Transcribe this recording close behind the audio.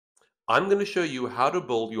I'm going to show you how to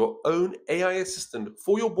build your own AI assistant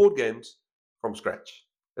for your board games from scratch.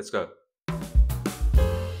 Let's go.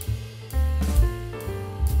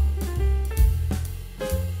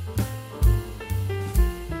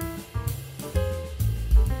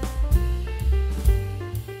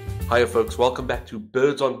 Hiya folks, welcome back to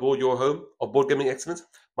Birds on Board, your home of board gaming excellence.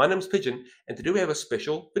 My name is Pigeon, and today we have a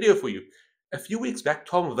special video for you. A few weeks back,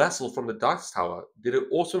 Tom Vassell from the Dice Tower did an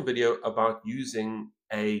awesome video about using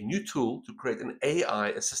a new tool to create an AI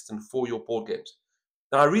assistant for your board games.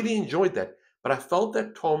 Now, I really enjoyed that, but I felt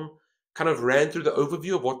that Tom kind of ran through the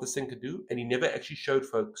overview of what this thing could do, and he never actually showed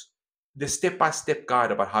folks the step-by-step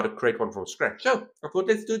guide about how to create one from scratch. So I thought,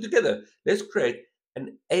 let's do it together. Let's create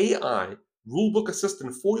an AI rulebook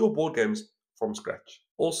assistant for your board games from scratch.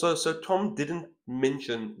 Also, so Tom didn't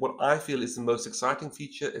mention what I feel is the most exciting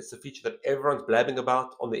feature. It's the feature that everyone's blabbing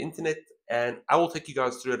about on the internet, and I will take you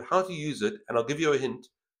guys through it, how to use it, and I'll give you a hint.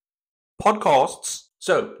 Podcasts.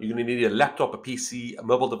 So you're going to need a laptop, a PC, a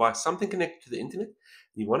mobile device, something connected to the internet.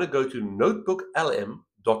 You want to go to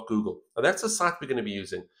NotebookLM.google. Now that's the site we're going to be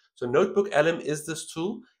using. So NotebookLM is this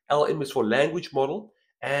tool. LM is for language model.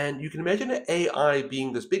 And you can imagine an AI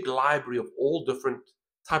being this big library of all different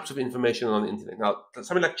types of information on the internet. Now,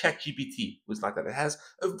 something like ChatGPT was like that. It has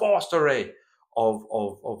a vast array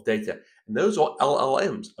of data. And those are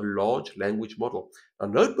LLMs, a large language model. Now,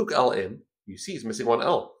 NotebookLM, you see, is missing one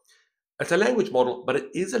L. It's a language model, but it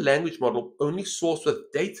is a language model only sourced with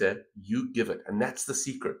data you give it. And that's the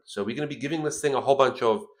secret. So we're going to be giving this thing a whole bunch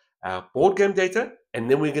of board game data, and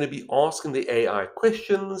then we're going to be asking the AI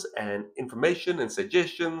questions and information and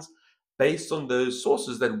suggestions based on those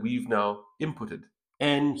sources that we've now inputted.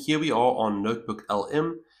 And here we are on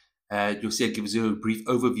NotebookLM. You'll see it gives you a brief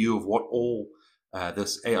overview of what all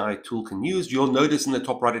this AI tool can use. You'll notice in the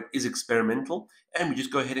top right it is experimental, and we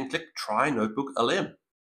just go ahead and click Try NotebookLM.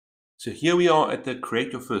 So here we are at the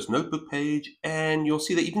Create Your First Notebook page, and you'll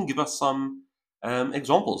see that you can give us some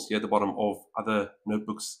examples here at the bottom of other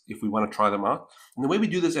notebooks if we want to try them out. And the way we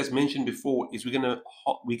do this, as mentioned before, is we're gonna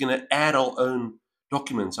add our own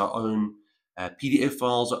documents, our own PDF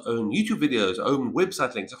files, our own YouTube videos, our own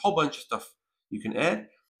website links, a whole bunch of stuff you can add.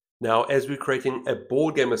 Now, as we're creating a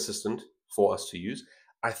board game assistant for us to use,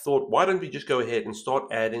 I thought, why don't we just go ahead and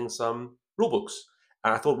start adding some rulebooks?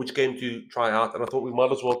 I thought which game to try out, and I thought we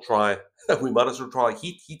might as well try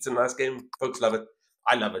Heat. Heat's a nice game. Folks love it.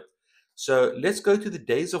 I love it. So let's go to the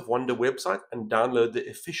Days of Wonder website and download the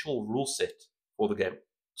official rule set for the game.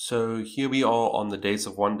 So here we are on the Days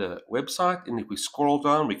of Wonder website, and if we scroll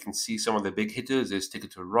down, we can see some of the big hitters. There's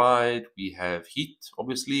Ticket to Ride, we have Heat,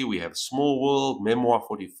 obviously, we have Small World, Memoir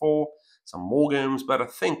 44, some more games, but I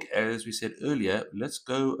think, as we said earlier, let's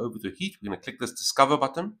go over to Heat. We're going to click this Discover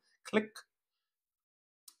button, click.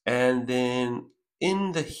 And then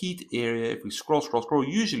in the Heat area, if we scroll,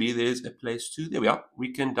 usually there's a place to, there we are,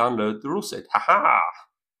 we can download the rule set. Haha!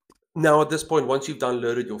 Now at this point, once you've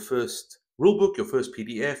downloaded your first rulebook, your first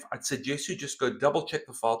PDF, I'd suggest you just go double check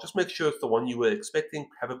the file, just make sure it's the one you were expecting,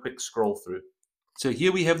 have a quick scroll through. So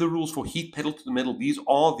here we have the rules for Heat, Pedal to the Metal. These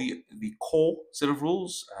are the core set of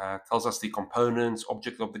rules, tells us the components,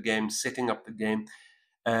 object of the game, setting up the game.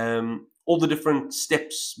 All the different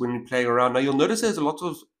steps when we play around. Now you'll notice there's a lot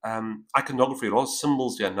of iconography, a lot of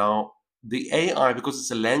symbols here. Now the AI, because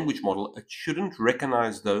it's a language model, it shouldn't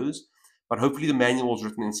recognize those, but hopefully the manual is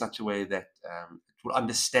written in such a way that it will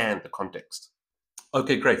understand the context.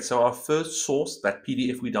 Okay, great. So our first source, that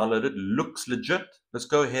PDF we downloaded, looks legit. Let's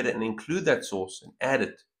go ahead and include that source and add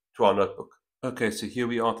it to our notebook. Okay, so here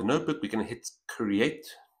we are at the notebook. We're going to hit Create.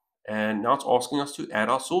 And now it's asking us to add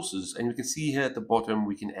our sources. And you can see here at the bottom,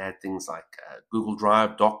 we can add things like Google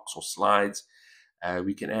Drive, Docs, or slides.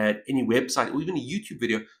 We can add any website or even a YouTube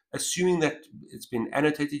video, assuming that it's been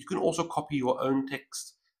annotated. You can also copy your own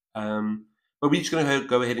text. But we're just going to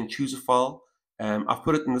go ahead and choose a file. I've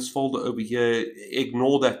put it in this folder over here.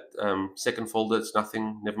 Ignore that second folder. It's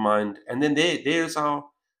nothing. Never mind. And then there's our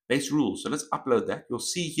base rules. So let's upload that. You'll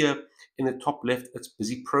see here in the top left, it's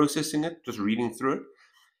busy processing it, just reading through it.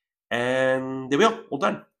 And there we are, all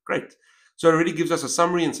done. Great. So it already gives us a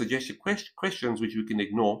summary and suggested questions, which we can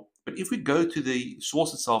ignore. But if we go to the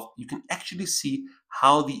source itself, you can actually see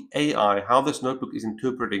how the AI, how this notebook is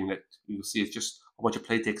interpreting it. You'll see it's just a bunch of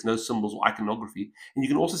plain text, no symbols or iconography. And you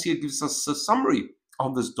can also see it gives us a summary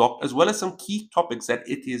of this doc, as well as some key topics that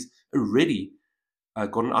it is already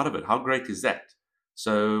gotten out of it. How great is that?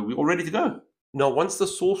 So we're all ready to go. Now, once the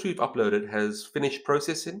source we've uploaded has finished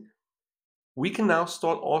processing, we can now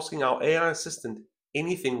start asking our AI assistant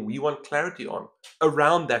anything we want clarity on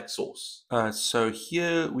around that source. So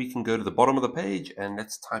here we can go to the bottom of the page and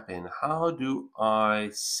let's type in, how do I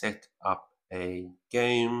set up a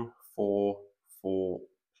game for 4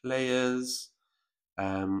 players?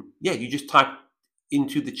 Yeah, you just type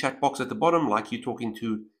into the chat box at the bottom like you're talking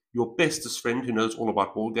to your bestest friend who knows all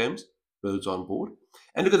about board games, Birds on Board.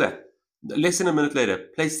 And look at that. Less than a minute later,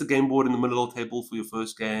 place the game board in the middle of the table for your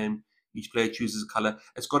first game. Each player chooses a color.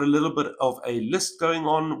 It's got a little bit of a list going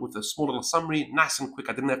on with a small little summary, nice and quick.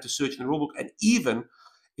 I didn't have to search in the rulebook. And even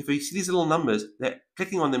if you see these little numbers, that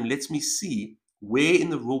clicking on them lets me see where in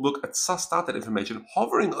the rulebook it sussed out that information.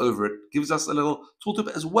 Hovering over it gives us a little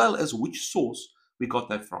tooltip as well as which source we got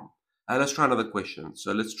that from. Let's try another question.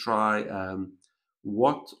 So let's try,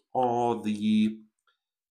 what are the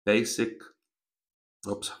basic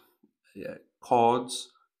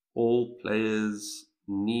cards all players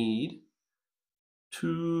need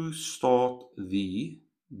to start the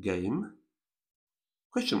game?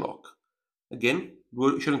 Question mark. Again,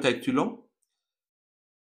 shouldn't take too long.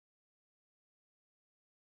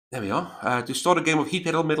 There we are. To start a game of heat,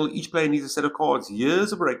 pedal, metal, each player needs a set of cards.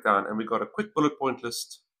 Here's a breakdown, and we got a quick bullet point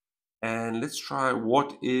list. And let's try,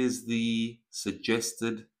 what is the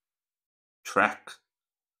suggested track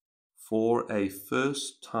for a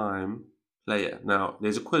first-time player? Now,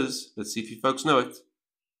 there's a quiz. Let's see if you folks know it.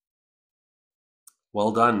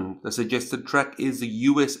 Well done. The suggested track is the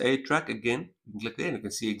USA track. Again, you can click there and you can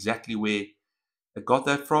see exactly where I got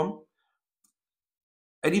that from.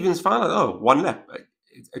 It even found out, oh, 1 lap.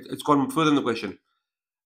 It's gone further in the question.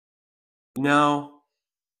 Now,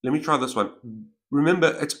 let me try this one.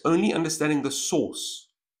 Remember, it's only understanding the sources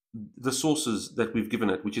that we've given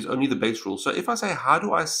it, which is only the base rule. So if I say, how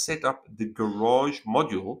do I set up the garage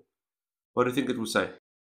module? What do you think it will say?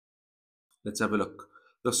 Let's have a look.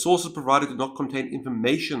 The sources provided do not contain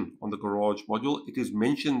information on the garage module. It is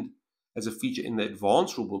mentioned as a feature in the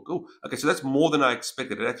advanced rulebook. Oh, okay, so that's more than I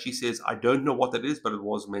expected. It actually says, I don't know what that is, but it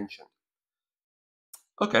was mentioned.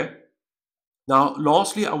 Okay. Now,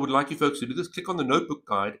 lastly, I would like you folks to do this. Click on the notebook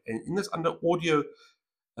guide, and in this under audio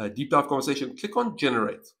deep dive conversation, click on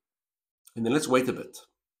generate. And then let's wait a bit.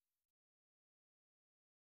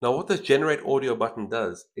 Now, what this generate audio button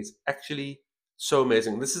does is actually so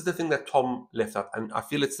amazing. This is the thing that Tom left out, and I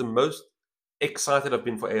feel it's the most excited I've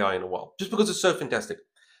been for AI in a while, just because it's so fantastic.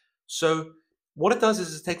 So what it does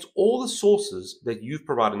is it takes all the sources that you've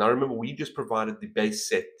provided. Now, remember, we just provided the base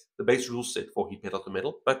set, the base rule set for heat, pedal to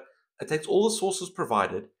metal, but it takes all the sources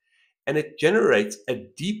provided and it generates a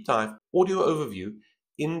deep dive audio overview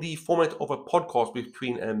in the format of a podcast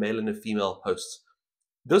between a male and a female host.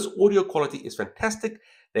 This audio quality is fantastic.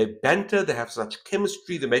 They banter, they have such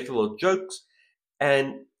chemistry, they make little jokes,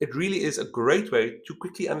 and it really is a great way to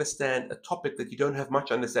quickly understand a topic that you don't have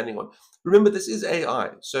much understanding on. Remember, this is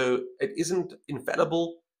AI, so it isn't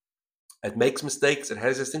infallible. It makes mistakes. It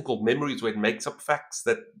has this thing called memories where it makes up facts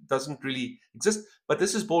that doesn't really exist. But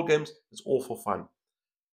this is board games. It's all for fun.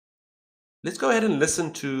 Let's go ahead and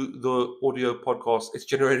listen to the audio podcast it's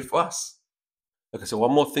generated for us. Okay, so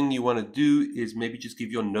one more thing you want to do is maybe just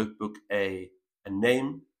give your notebook a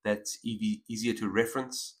name that's easier to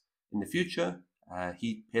reference in the future.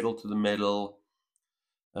 Heat, pedal to the metal.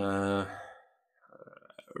 No.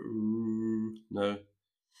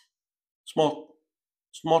 Smart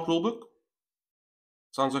rulebook.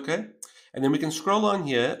 Sounds okay? And then we can scroll on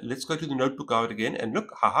here. Let's go to the notebook guide again. And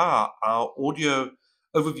look, haha, our audio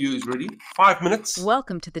overview is ready. 5 minutes.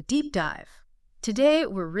 Welcome to the deep dive. Today,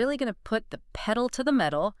 we're really going to put the pedal to the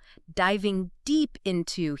metal, diving deep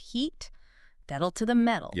into heat, pedal to the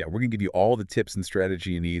metal. Yeah, we're going to give you all the tips and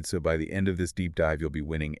strategy you need, so by the end of this deep dive, you'll be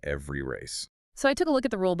winning every race. So I took a look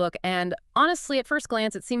at the rulebook, and honestly, at first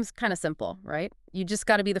glance, it seems kind of simple, right? You just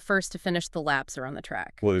got to be the first to finish the laps around the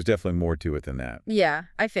track. Well, there's definitely more to it than that. Yeah,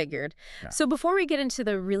 I figured. Yeah. So before we get into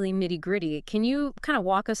the really nitty-gritty, can you kind of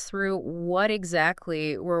walk us through what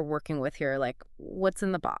exactly we're working with here? Like, what's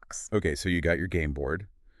in the box? Okay, so you got your game board.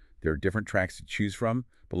 There are different tracks to choose from,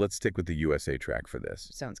 but let's stick with the USA track for this.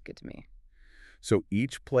 Sounds good to me. So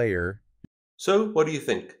each player... So what do you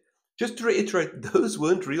think? Just to reiterate, those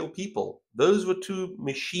weren't real people. Those were two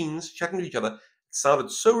machines chatting to each other. It sounded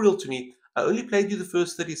so real to me. I only played you the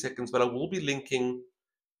first 30 seconds, but I will be linking,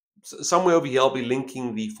 somewhere over here, I'll be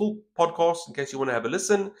linking the full podcast in case you want to have a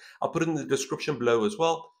listen. I'll put it in the description below as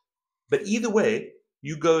well. But either way,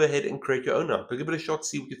 you go ahead and create your own now. Go give it a shot,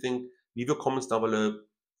 see what you think. Leave your comments down below.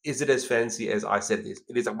 Is it as fancy as I said it is?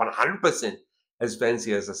 It is 100% as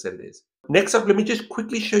fancy as I said it is. Next up, let me just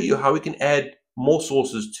quickly show you how we can add more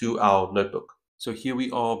sources to our notebook. So here we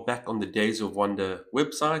are back on the Days of Wonder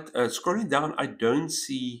website. Scrolling down, I don't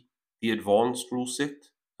see the advanced rule set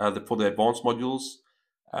for the advanced modules.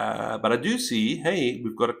 But I do see, hey,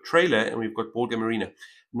 we've got a trailer and we've got Board Game Arena.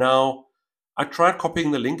 Now, I tried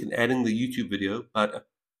copying the link and adding the YouTube video, but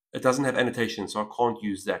it doesn't have annotations, so I can't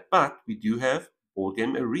use that. But we do have Board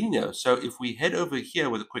Game Arena. So if we head over here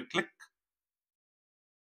with a quick click,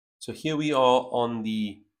 so here we are on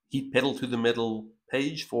the Heat Pedal to the Metal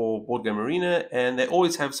page for Board Game Arena, and they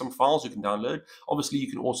always have some files you can download. Obviously,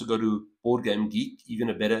 you can also go to Board Game Geek, even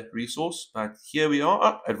a better resource. But here we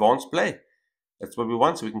are, Advanced Play. That's what we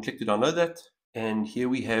want, so we can click to download that. And here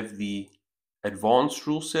we have the advanced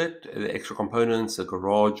rule set, the extra components, the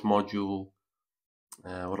garage module.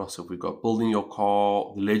 What else have we got? Building your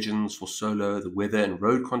car, the legends for solo, the weather and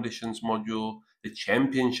road conditions module, the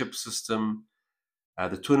championship system,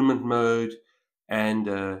 the tournament mode, and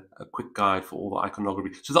a quick guide for all the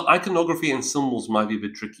iconography. So the iconography and symbols might be a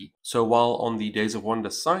bit tricky. So while on the Days of Wonder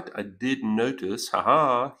site, I did notice,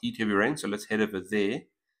 Heat Heavy Rain. So let's head over there.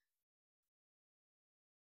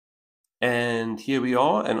 And here we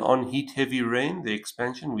are, and on Heat Heavy Rain, the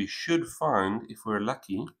expansion, we should find, if we're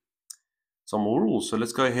lucky, some more rules. So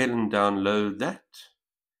let's go ahead and download that.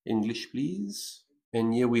 English, please.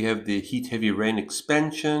 And here we have the Heat Heavy Rain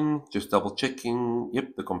expansion. Just double checking.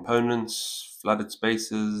 Yep, the components, flooded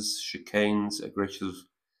spaces, chicanes, aggressive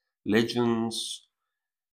legends,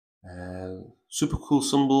 super cool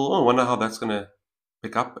symbol. Oh, I wonder how that's going to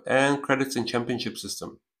pick up. And credits and championship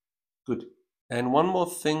system. Good. And one more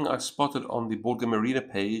thing I spotted on the Board Game Arena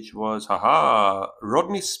page was,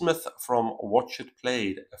 Rodney Smith from Watch It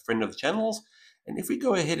Played, a friend of the channel's. And if we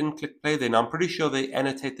go ahead and click play then I'm pretty sure they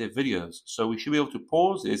annotate their videos. So we should be able to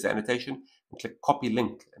pause, there's the annotation, and click copy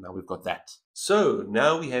link. And now we've got that. So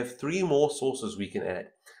now we have 3 more sources we can add.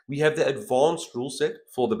 We have the advanced rule set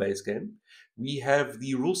for the base game. We have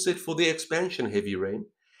the rule set for the expansion Heavy Rain.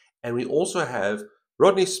 And we also have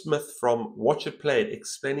Rodney Smith from Watch It Played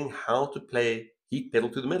explaining how to play Heat Pedal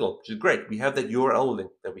to the Metal, which is great. We have that URL link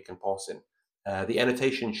that we can pass in. The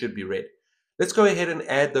annotation should be read. Let's go ahead and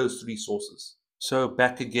add those 3 sources. So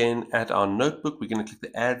back again at our notebook, we're going to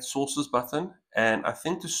click the Add Sources button. And I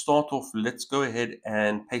think to start off, let's go ahead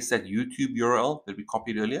and paste that YouTube URL that we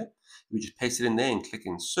copied earlier. We just paste it in there and click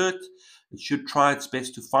Insert. It should try its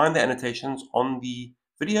best to find the annotations on the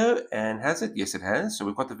video, and has it? Yes, it has. So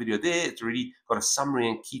we've got the video there. It's already got a summary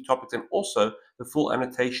and key topics and also the full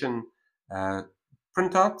annotation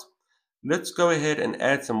printout. Let's go ahead and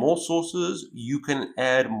add some more sources. You can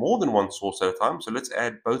add more than one source at a time. So let's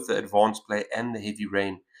add both the Advanced Play and the Heavy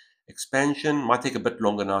Rain expansion. Might take a bit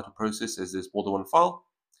longer now to process as there's more than one file.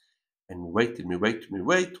 And wait.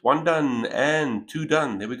 1 done and 2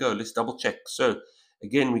 done. There we go. Let's double check. So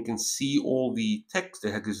again, we can see all the text.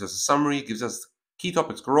 It gives us a summary, gives us key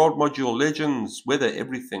topics, garage module, legends, weather,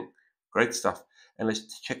 everything. Great stuff. And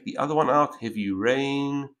let's check the other one out. Heavy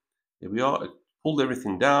Rain. There we are. It pulled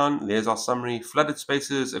everything down. There's our summary. Flooded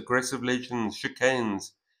spaces, aggressive legends,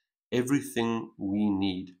 chicanes. Everything we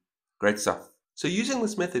need. Great stuff. So using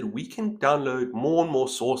this method, we can download more and more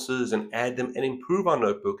sources and add them and improve our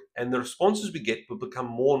notebook. And the responses we get will become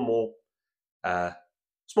more and more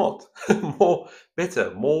smart,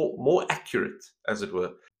 better, more accurate, as it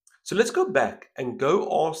were. So let's go back and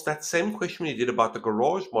go ask that same question we did about the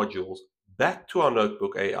garage modules back to our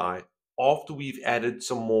notebook AI after we've added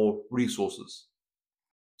some more resources.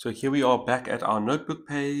 So here we are back at our notebook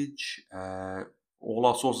page. All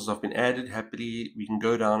our sources have been added happily. We can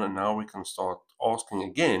go down and now we can start asking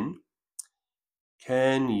again,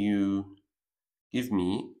 can you give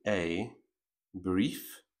me a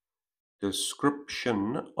brief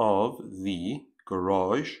description of the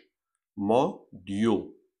garage module?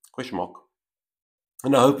 Question mark.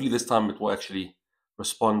 And now hopefully this time it will actually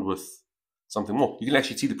respond with something more. You can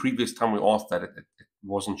actually see the previous time we asked that it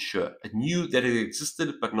wasn't sure. It knew that it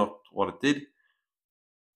existed, but not what it did.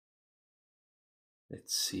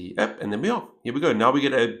 Let's see. Yep, and then we are. Here we go. Now we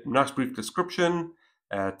get a nice brief description.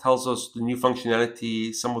 Tells us the new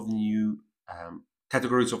functionality, some of the new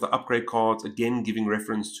categories of the upgrade cards, again giving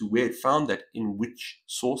reference to where it found that in which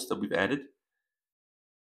source that we've added.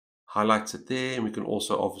 Highlights it there, and we can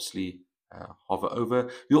also obviously hover over.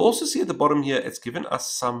 You'll also see at the bottom here, it's given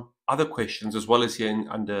us some other questions as well as here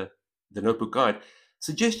under the notebook guide.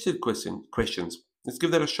 Suggested questions. Let's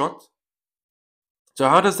give that a shot. So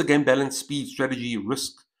how does the game balance speed, strategy,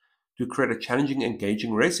 risk to create a challenging,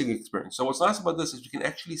 engaging racing experience? So what's nice about this is we can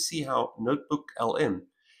actually see how NotebookLM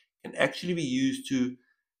can actually be used to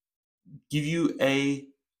give you an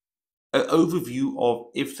overview of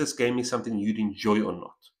if this game is something you'd enjoy or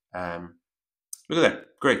not. Look at that.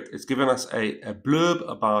 Great. It's given us a blurb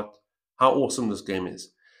about how awesome this game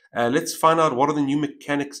is. Let's find out what are the new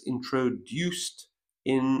mechanics introduced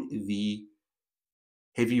in the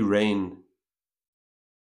Heavy Rain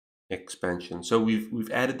expansion. So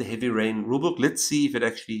we've added the Heavy Rain rulebook. Let's see if it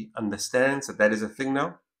actually understands that that is a thing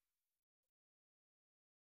now.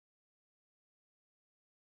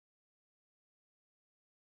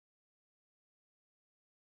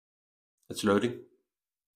 It's loading.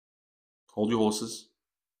 Hold your horses.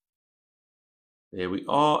 There we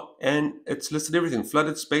are, and it's listed everything: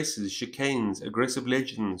 flooded spaces, chicanes, aggressive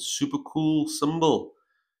legends, super cool symbol,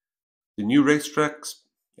 the new racetracks,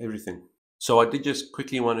 everything. So I did just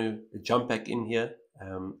quickly want to jump back in here.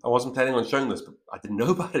 I wasn't planning on showing this, but I didn't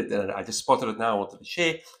know about it, and I just spotted it now. I wanted to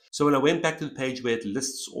share. So when I went back to the page where it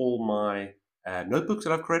lists all my notebooks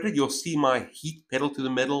that I've created, you'll see my heat pedal to the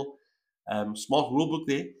metal smart rulebook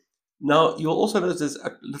there. Now you'll also notice there's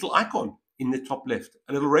a little icon in the top left,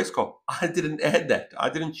 a little race car. I didn't add that. I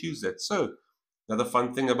didn't choose that. So another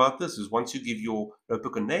fun thing about this is once you give your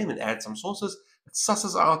notebook a name and add some sources, it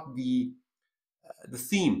susses out the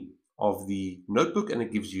theme of the notebook, and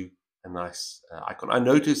it gives you a nice icon. I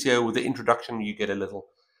notice here with the introduction, you get a little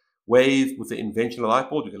wave. With the invention of the light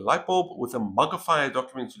bulb, you get a light bulb. With the Muggifier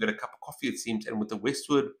documents, you get a cup of coffee, it seems. And with the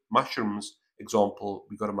Westward mushrooms example,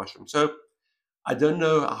 we got a mushroom. So I don't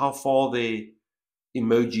know how far the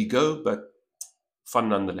emoji go, but fun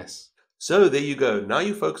nonetheless. So there you go. Now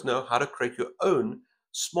you folks know how to create your own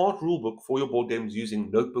smart rulebook for your board games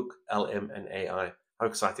using NotebookLM and AI. How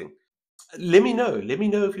exciting. Let me know. Let me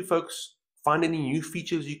know if you folks find any new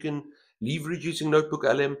features you can leverage using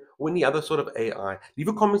NotebookLM or any other sort of AI. Leave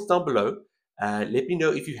a comment down below. Let me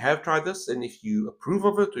know if you have tried this and if you approve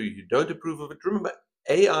of it or you don't approve of it. Remember,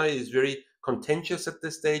 AI is very contentious at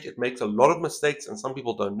this stage. It makes a lot of mistakes, and some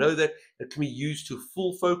people don't know that. It can be used to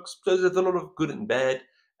fool folks. So there's a lot of good and bad.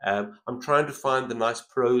 I'm trying to find the nice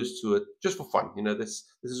pros to it just for fun. You know, this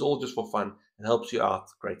is all just for fun. It helps you out.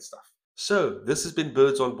 Great stuff. So, this has been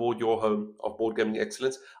Birds on Board, your home of board gaming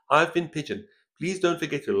excellence. I've been Pigeon. Please don't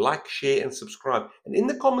forget to like, share, and subscribe. And in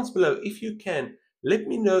the comments below, if you can, let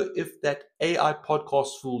me know if that AI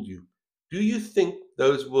podcast fooled you. Do you think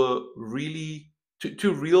those were really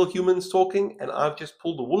two real humans talking and I've just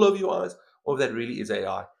pulled the wool over your eyes, or if that really is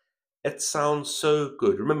AI? It sounds so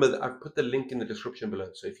good. Remember that I've put the link in the description below.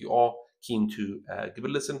 So if you are keen to give it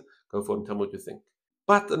a listen, go for it and tell me what you think.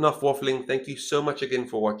 But enough waffling. Thank you so much again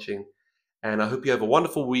for watching. And I hope you have a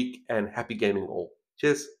wonderful week and happy gaming all.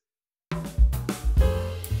 Cheers.